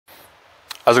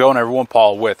How's it going, everyone?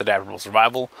 Paul with Adaptable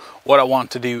Survival. What I want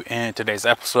to do in today's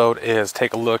episode is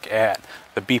take a look at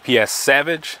the BPS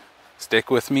Savage.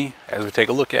 Stick with me as we take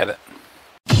a look at it.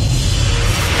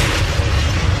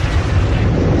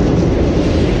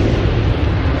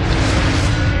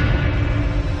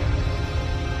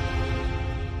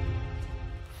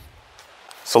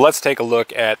 So let's take a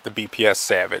look at the BPS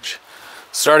Savage.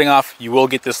 Starting off, you will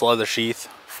get this leather sheath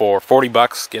for 40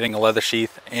 bucks, getting a leather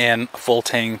sheath and a full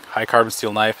Tang high carbon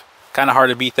steel knife. Kind of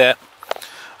hard to beat that.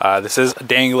 This is a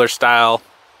dangler style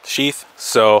sheath,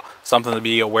 so something to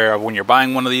be aware of when you're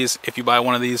buying one of these. If you buy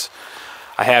one of these,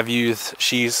 I have used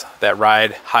sheaths that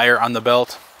ride higher on the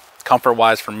belt. Comfort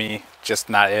wise, for me, just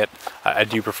not it. I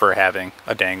do prefer having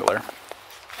a dangler.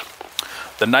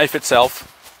 The knife itself,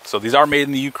 so these are made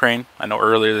in the Ukraine. I know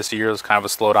earlier this year was kind of a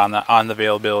slowdown on the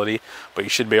availability, but you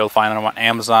should be able to find them on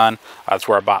Amazon. That's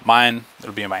where I bought mine.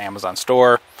 It'll be in my Amazon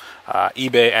store,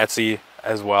 eBay, Etsy,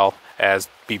 as well as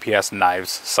BPS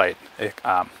Knives site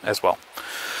as well.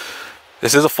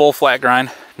 This is a full flat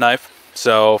grind knife,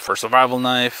 so for a survival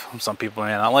knife, some people may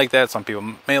not like that, some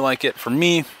people may like it. For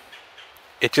me,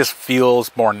 it just feels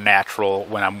more natural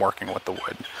when I'm working with the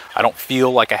wood. I don't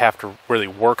feel like I have to really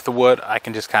work the wood. I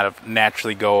can just kind of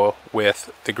naturally go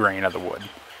with the grain of the wood.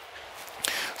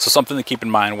 So something to keep in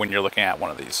mind when you're looking at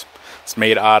one of these. It's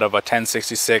made out of a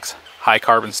 1066 high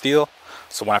carbon steel.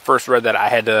 So when I first read that, I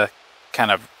had to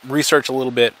kind of research a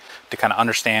little bit to kind of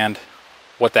understand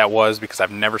what that was, because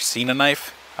I've never seen a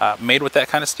knife made with that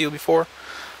kind of steel before.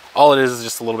 All it is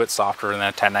just a little bit softer than a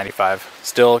 1095.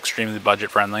 Still extremely budget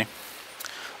friendly.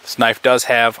 This knife does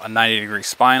have a 90-degree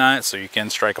spine on it, so you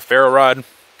can strike a ferro rod.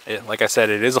 Like I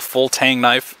said, it is a full Tang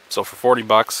knife, so for 40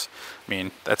 bucks, I mean,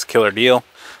 that's a killer deal.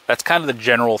 That's kind of the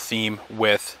general theme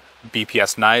with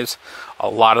BPS knives. A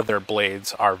lot of their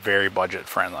blades are very budget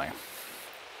friendly.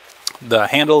 The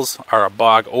handles are a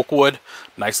bog oak wood,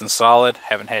 nice and solid.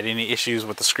 Haven't had any issues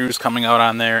with the screws coming out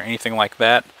on there, anything like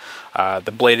that.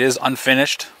 The blade is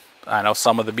unfinished. I know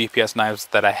some of the BPS knives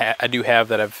that I do have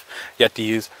that I've yet to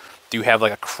use do have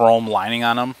like a chrome lining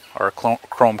on them, or a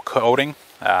chrome coating.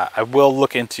 I will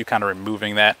look into kind of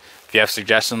removing that. If you have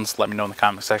suggestions, let me know in the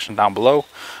comment section down below.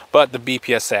 But the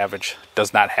BPS Savage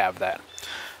does not have that.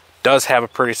 Does have a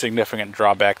pretty significant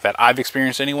drawback that I've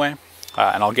experienced anyway,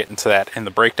 and I'll get into that in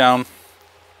the breakdown.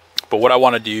 But what I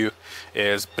want to do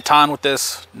is baton with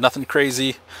this, nothing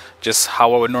crazy, just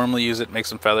how I would normally use it, make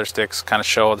some feather sticks, kind of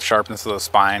show the sharpness of the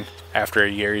spine after a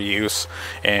year of use,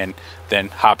 and then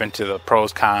hop into the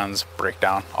pros, cons,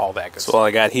 breakdown, all that good stuff. So all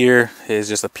I got here is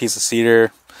just a piece of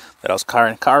cedar that I was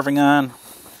carving on.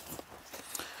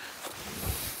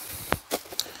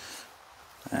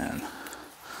 And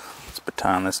let's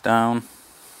baton this down.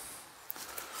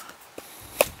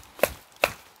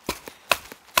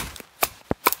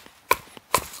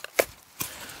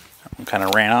 Kind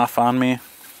of ran off on me.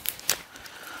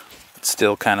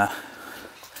 Still kind of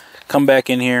come back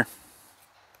in here,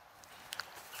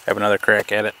 have another crack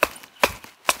at it.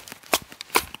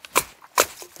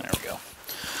 There we go.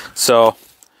 So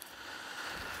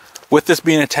with this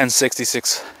being a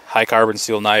 1066 high carbon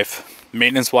steel knife,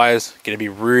 maintenance wise, gonna be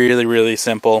really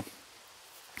simple.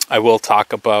 I will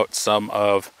talk about some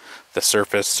of the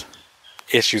surface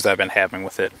issues I've been having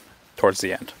with it towards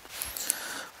the end.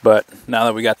 But now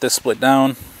that we got this split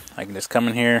down, I can just come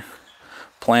in here,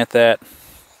 plant that.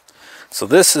 So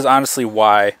this is honestly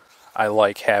why I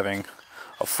like having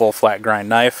a full flat grind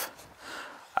knife.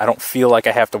 I don't feel like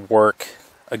I have to work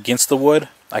against the wood.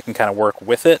 I can kind of work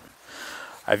with it.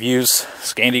 I've used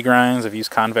Scandi grinds, I've used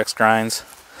convex grinds,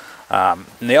 and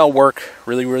they all work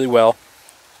really well.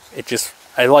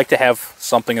 I like to have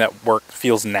something that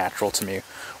feels natural to me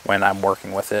when I'm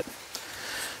working with it.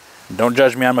 Don't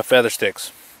judge me on my feather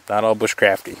sticks. Not all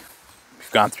bushcrafty.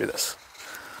 We've gone through this.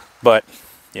 But,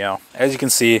 you know, as you can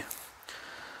see,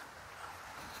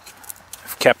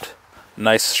 I've kept a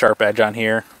nice sharp edge on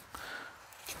here.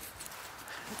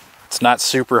 It's not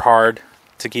super hard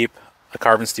to keep a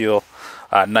carbon steel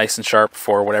nice and sharp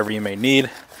for whatever you may need.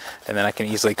 And then I can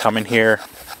easily come in here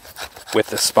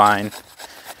with the spine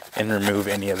and remove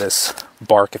any of this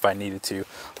bark if I needed to.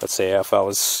 Let's say if I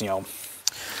was, you know,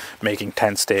 making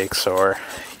tent stakes, or,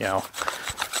 you know,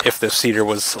 if the cedar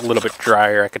was a little bit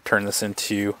drier, I could turn this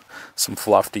into some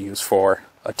fluff to use for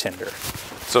a tinder.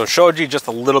 So it showed you just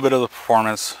a little bit of the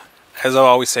performance. As I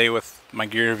always say with my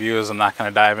gear reviews, I'm not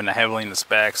going to dive into heavily into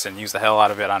specs and use the hell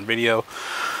out of it on video.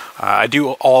 I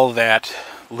do all that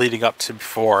leading up to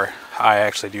before I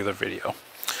actually do the video.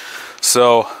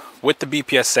 So with the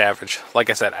BPS Savage, like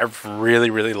I said, I've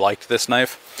really liked this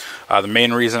knife. The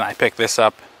main reason I picked this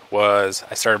up was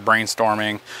I started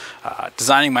brainstorming,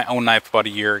 designing my own knife about a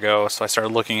year ago. So I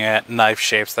started looking at knife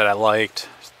shapes that I liked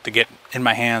to get in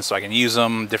my hands so I can use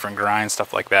them, different grinds,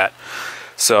 stuff like that.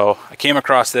 So I came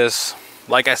across this,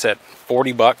 like I said,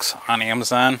 40 bucks on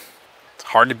Amazon. It's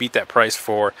hard to beat that price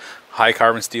for high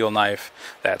carbon steel knife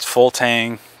that's full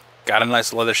tang, got a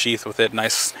nice leather sheath with it,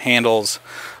 nice handles,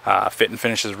 fit and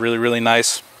finish is really, really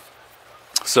nice.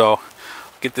 So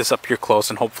get this up here close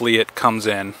and hopefully it comes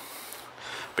in.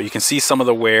 But you can see some of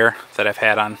the wear that I've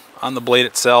had on the blade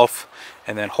itself,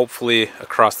 and then hopefully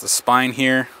across the spine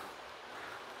here.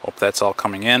 Hope that's all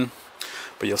coming in.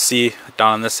 But you'll see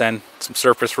down on this end some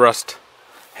surface rust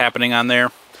happening on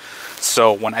there.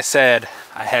 So when I said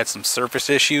I had some surface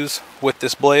issues with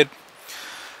this blade,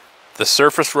 the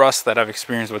surface rust that I've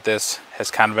experienced with this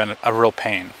has kind of been a real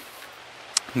pain.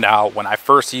 Now, when I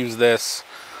first used this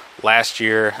last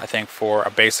year, I think for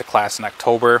a basic class in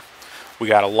October, we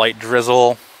got a light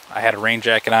drizzle. I had a rain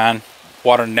jacket on.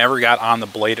 Water never got on the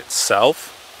blade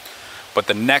itself. But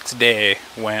the next day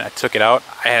when I took it out,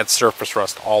 I had surface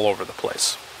rust all over the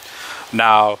place.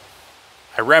 Now,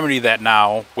 I remedy that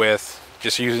now with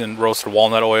just using roasted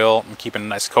walnut oil and keeping a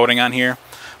nice coating on here.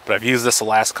 But I've used this the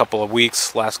last couple of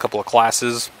weeks, last couple of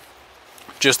classes,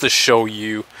 just to show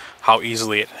you how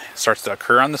easily it starts to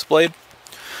occur on this blade.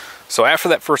 So after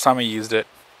that first time I used it,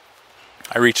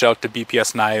 I reached out to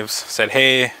BPS Knives, said,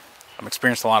 hey, I'm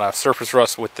experiencing a lot of surface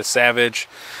rust with the Savage.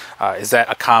 Is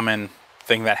that a common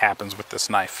thing that happens with this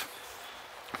knife?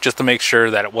 Just to make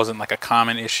sure that it wasn't like a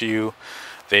common issue.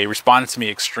 They responded to me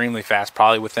extremely fast,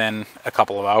 probably within a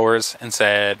couple of hours, and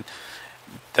said,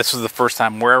 this was the first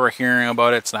time we're ever hearing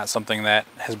about it. It's not something that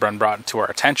has been brought to our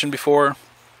attention before.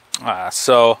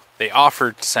 So they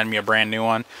offered to send me a brand new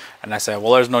one. And I said,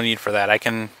 well, there's no need for that. I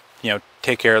can,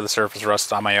 take care of the surface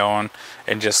rust on my own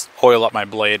and just oil up my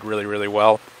blade really, really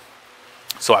well.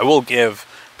 So I will give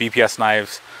BPS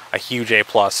Knives a huge A+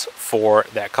 for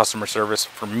that customer service.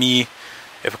 For me,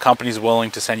 if a company's willing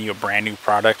to send you a brand new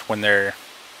product when there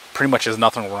pretty much is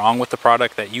nothing wrong with the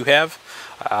product that you have,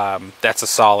 that's a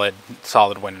solid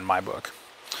win in my book.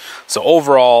 So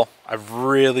overall, I've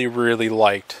really, really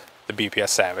liked the BPS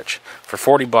Savage. For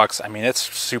 40 bucks, I mean, it's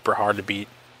super hard to beat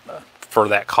for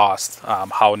that cost,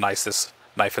 how nice this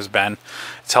knife has been.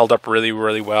 It's held up really,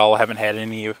 really well. I haven't had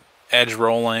any edge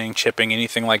rolling, chipping,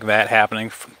 anything like that happening,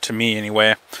 to me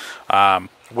anyway.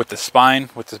 With the spine,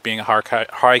 with this being a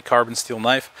high carbon steel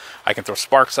knife, I can throw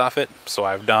sparks off it. So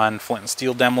I've done flint and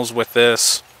steel demos with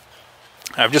this.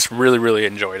 I've just really, really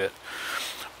enjoyed it.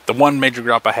 The one major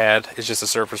drop I had is just a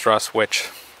surface rust, which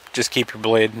just keep your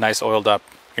blade nice oiled up.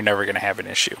 You're never going to have an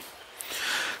issue.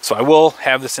 So I will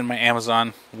have this in my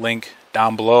Amazon link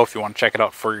down below if you want to check it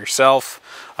out for yourself.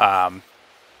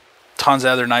 Tons of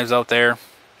other knives out there.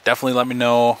 Definitely let me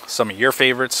know some of your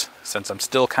favorites, since I'm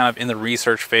still kind of in the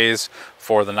research phase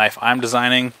for the knife I'm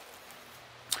designing.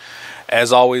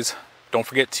 As always, don't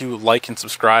forget to like and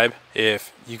subscribe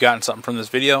if you've gotten something from this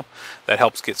video. That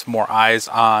helps get some more eyes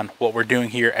on what we're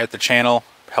doing here at the channel.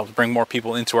 Helps bring more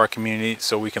people into our community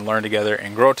so we can learn together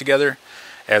and grow together.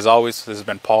 As always, this has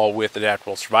been Paul with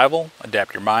Adaptable Survival.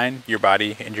 Adapt your mind, your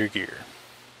body, and your gear.